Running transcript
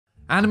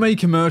Anime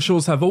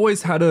commercials have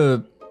always had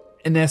an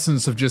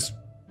essence of just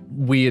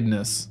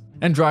weirdness.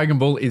 And Dragon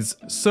Ball is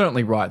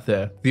certainly right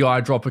there. The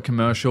eyedropper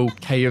commercial,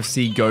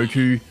 KFC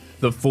Goku,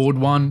 the Ford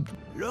one.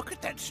 Look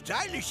at that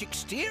stylish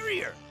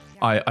exterior.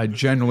 I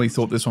generally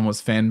thought this one was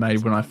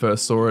fan-made when I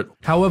first saw it.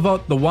 However,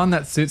 the one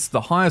that sits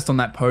the highest on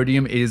that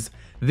podium is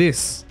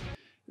this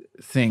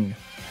thing.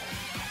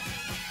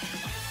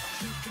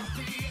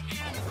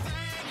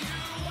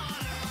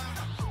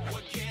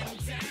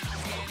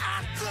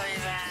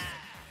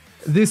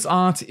 This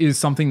art is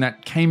something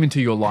that came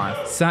into your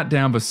life, sat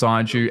down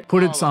beside you,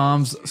 put its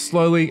arms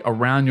slowly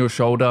around your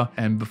shoulder,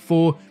 and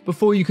before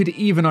you could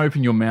even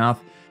open your mouth,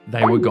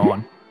 they were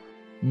gone.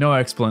 No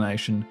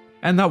explanation.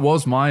 And that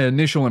was my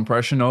initial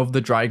impression of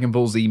the Dragon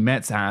Ball Z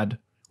Mets ad.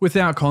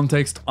 Without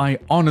context, I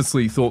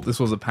honestly thought this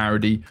was a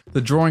parody.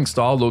 The drawing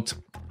style looked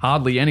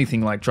hardly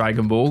anything like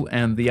Dragon Ball,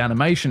 and the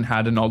animation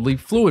had an oddly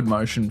fluid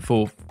motion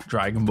for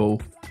Dragon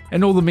Ball.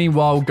 And all the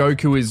meanwhile,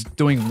 Goku is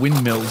doing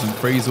windmills and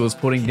Frieza was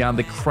putting down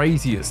the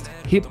craziest,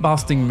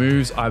 hip-busting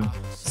moves I've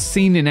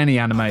seen in any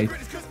anime.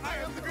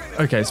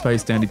 Okay,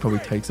 Space Dandy probably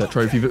takes that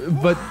trophy,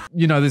 but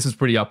you know, this is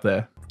pretty up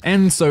there.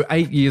 And so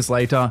 8 years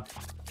later,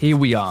 here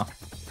we are.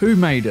 Who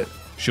made it?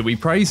 Should we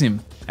praise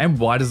him? And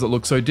why does it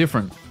look so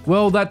different?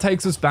 Well, that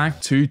takes us back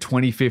to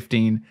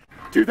 2015.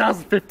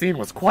 2015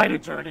 was quite a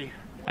journey.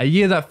 A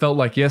year that felt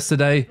like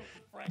yesterday,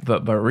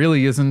 but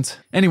really isn't.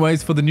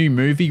 Anyways, for the new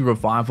movie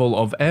Revival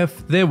of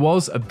F, there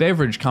was a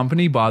beverage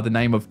company by the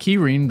name of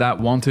Kirin that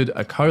wanted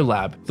a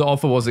collab. The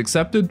offer was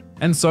accepted,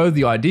 and so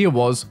the idea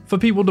was for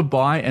people to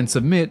buy and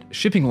submit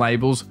shipping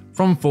labels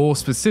from 4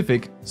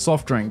 specific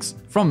soft drinks.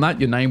 From that,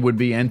 your name would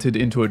be entered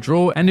into a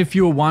draw, and if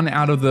you were one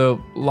out of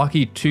the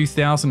lucky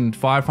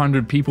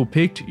 2,500 people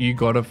picked, you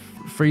got a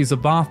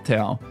Frieza bath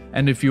towel.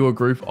 And if you were a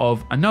group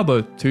of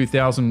another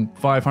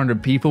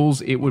 2,500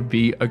 peoples, it would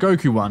be a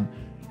Goku one.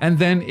 And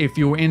then if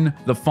you were in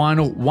the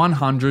final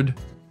 100,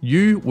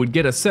 you would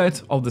get a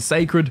set of the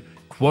sacred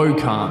Quo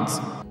cards,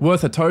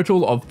 worth a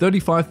total of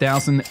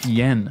 35,000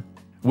 yen.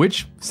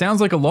 Which sounds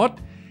like a lot.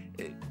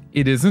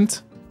 It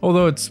isn't,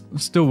 although it's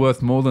still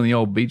worth more than the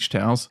old beach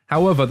towels.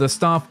 However, the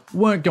staff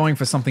weren't going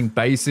for something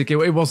basic.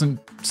 It wasn't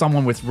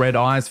someone with red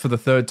eyes for the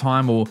 3rd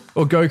time or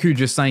Goku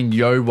just saying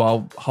yo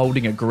while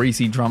holding a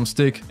greasy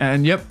drumstick.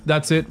 And yep,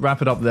 that's it,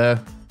 wrap it up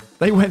there.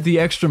 They went the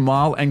extra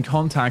mile and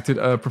contacted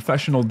a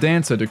professional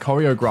dancer to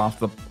choreograph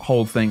the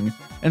whole thing.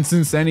 And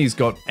since then he's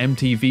got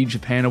MTV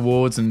Japan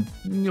Awards and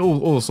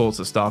all sorts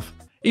of stuff.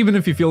 Even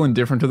if you feel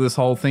indifferent to this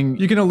whole thing,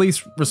 you can at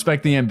least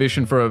respect the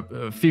ambition for a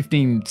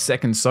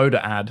 15-second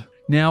soda ad.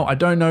 Now, I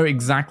don't know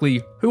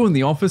exactly who in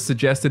the office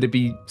suggested it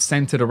be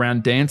centered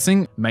around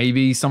dancing.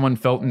 Maybe someone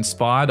felt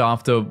inspired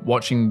after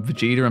watching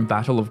Vegeta and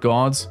Battle of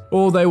Gods,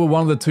 or they were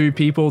one of the 2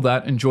 people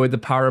that enjoyed the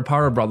Para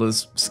Para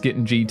Brothers skit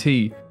in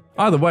GT.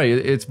 Either way,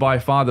 it's by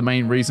far the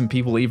main reason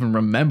people even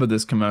remember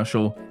this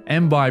commercial,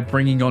 and by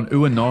bringing on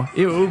Ueno,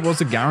 it was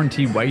a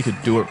guaranteed way to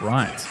do it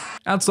right.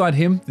 Outside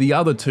him, the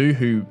other 2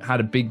 who had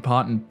a big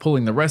part in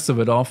pulling the rest of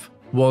it off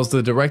was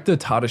the director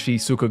Tadashi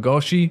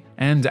Tsukagoshi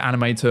and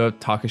animator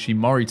Takashi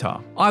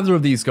Morita. Either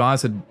of these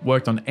guys had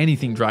worked on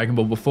anything Dragon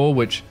Ball before,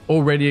 which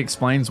already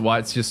explains why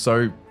it's just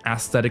so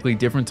aesthetically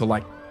different to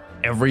like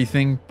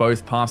everything,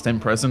 both past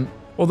and present.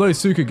 Although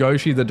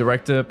Tsukagoshi, the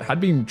director, had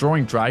been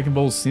drawing Dragon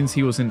Ball since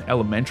he was in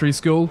elementary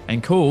school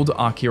and called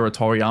Akira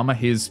Toriyama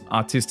his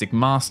artistic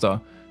master,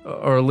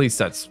 or at least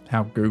that's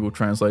how Google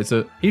translates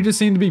it, he just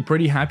seemed to be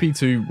pretty happy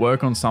to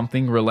work on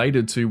something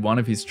related to one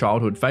of his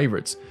childhood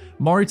favorites.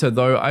 Morita,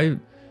 though,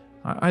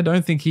 I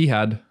don't think he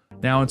had.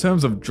 Now, in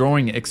terms of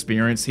drawing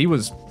experience, he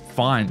was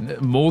fine,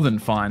 more than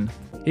fine.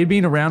 He'd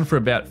been around for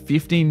about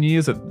 15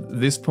 years at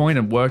this point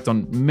and worked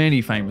on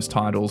many famous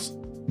titles.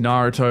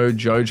 Naruto,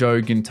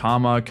 JoJo,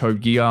 Gintama,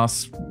 Code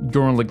Geass,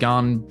 Gurren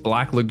Lagann,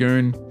 Black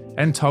Lagoon,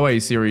 and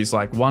Toei series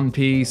like One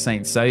Piece,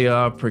 Saint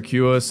Seiya,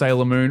 Precure,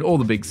 Sailor Moon, all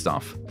the big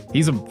stuff.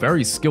 He's a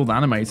very skilled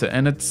animator,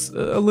 and it's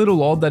a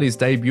little odd that his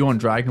debut on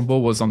Dragon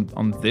Ball was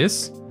on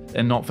this,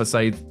 and not for,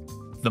 say,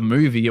 the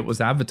movie it was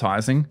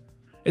advertising.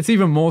 It's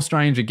even more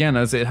strange again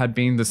as it had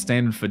been the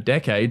standard for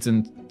decades,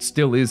 and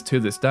still is to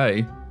this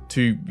day,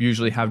 to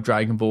usually have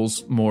Dragon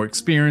Ball's more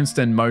experienced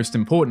and most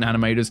important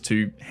animators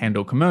to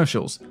handle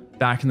commercials.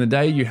 Back in the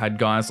day, you had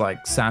guys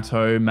like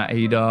Sato,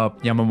 Maeda,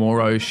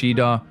 Yamamuro,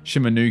 Shida,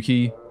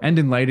 Shimanuki, and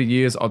in later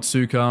years,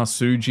 Otsuka,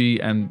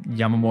 Tsuji, and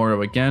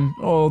Yamamuro again,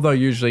 although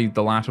usually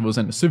the latter was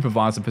in a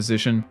supervisor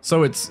position,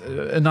 so it's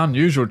an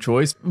unusual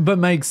choice, but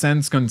makes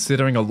sense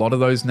considering a lot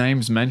of those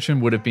names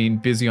mentioned would have been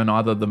busy on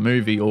either the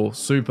movie or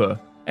Super.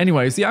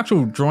 Anyways, the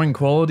actual drawing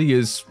quality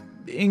is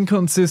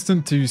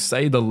inconsistent to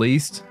say the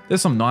least.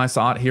 There's some nice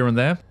art here and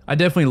there. I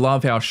definitely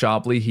love how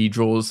sharply he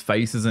draws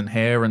faces and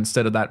hair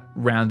instead of that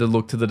rounded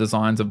look to the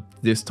designs of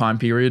this time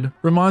period.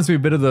 Reminds me a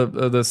bit of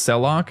the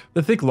Cell arc.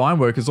 The thick line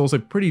work is also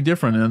pretty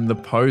different and the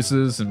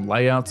poses and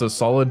layouts are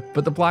solid,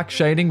 but the black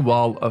shading,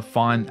 while a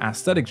fine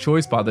aesthetic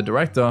choice by the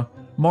director,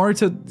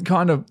 Morita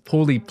kind of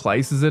poorly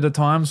places it at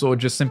times or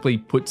just simply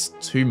puts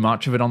too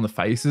much of it on the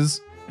faces.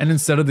 And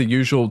instead of the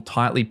usual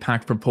tightly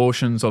packed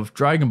proportions of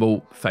Dragon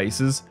Ball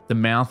faces, the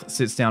mouth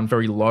sits down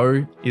very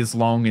low, is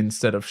long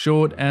instead of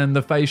short, and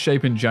the face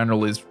shape in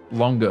general is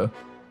longer.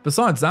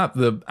 Besides that,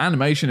 the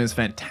animation is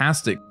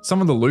fantastic.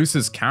 Some of the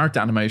loosest character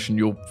animation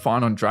you'll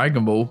find on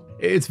Dragon Ball.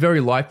 It's very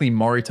likely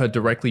Morita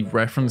directly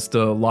referenced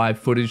the live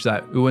footage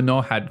that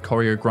Ueno had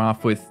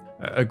choreographed with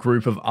a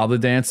group of other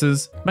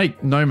dancers.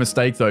 Make no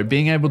mistake though,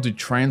 being able to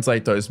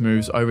translate those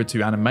moves over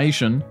to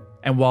animation,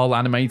 and while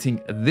animating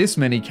this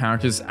many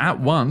characters at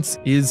once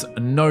is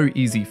no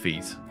easy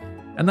feat.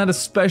 And that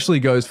especially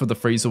goes for the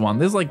Frieza one.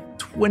 There's like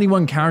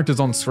 21 characters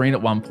on screen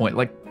at one point,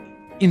 like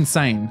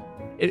insane.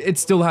 It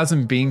still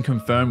hasn't been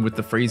confirmed with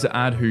the Frieza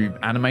ad who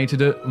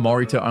animated it.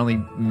 Morita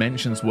only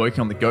mentions working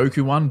on the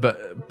Goku one,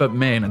 but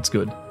man, it's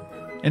good.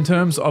 In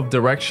terms of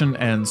direction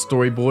and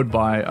storyboard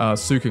by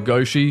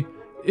Sukagoshi,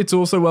 it's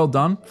also well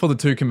done. For the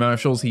two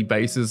commercials, he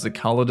bases the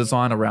color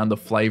design around the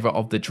flavor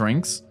of the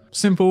drinks.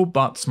 Simple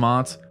but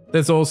smart.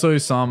 There's also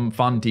some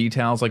fun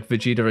details like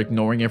Vegeta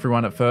ignoring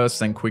everyone at first,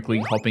 then quickly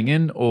hopping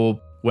in, or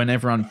when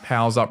everyone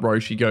powers up,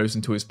 Roshi goes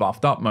into his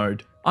buffed up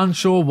mode.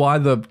 Unsure why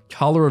the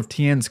color of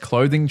Tien's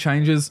clothing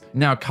changes.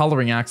 Now,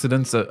 coloring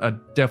accidents are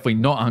definitely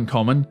not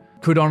uncommon.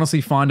 Could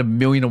honestly find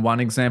 1,000,001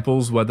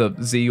 examples, whether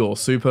Z or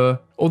Super.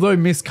 Although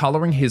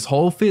miscoloring his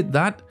whole fit,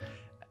 that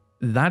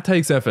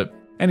takes effort.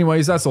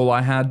 Anyways, that's all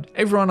I had.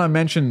 Everyone I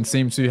mentioned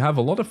seems to have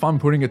a lot of fun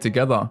putting it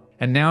together.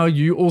 And now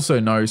you also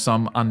know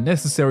some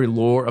unnecessary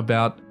lore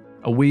about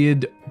a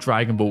weird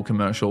Dragon Ball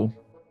commercial.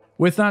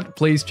 With that,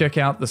 please check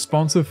out the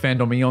sponsor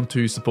Fandomion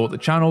to support the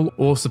channel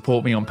or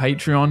support me on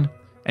Patreon.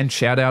 And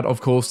shout out, of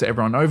course, to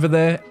everyone over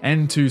there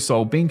and to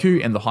Sol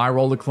Binku in the High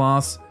Roller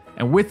class.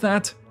 And with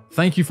that,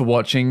 thank you for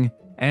watching,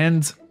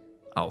 and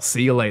I'll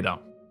see you later.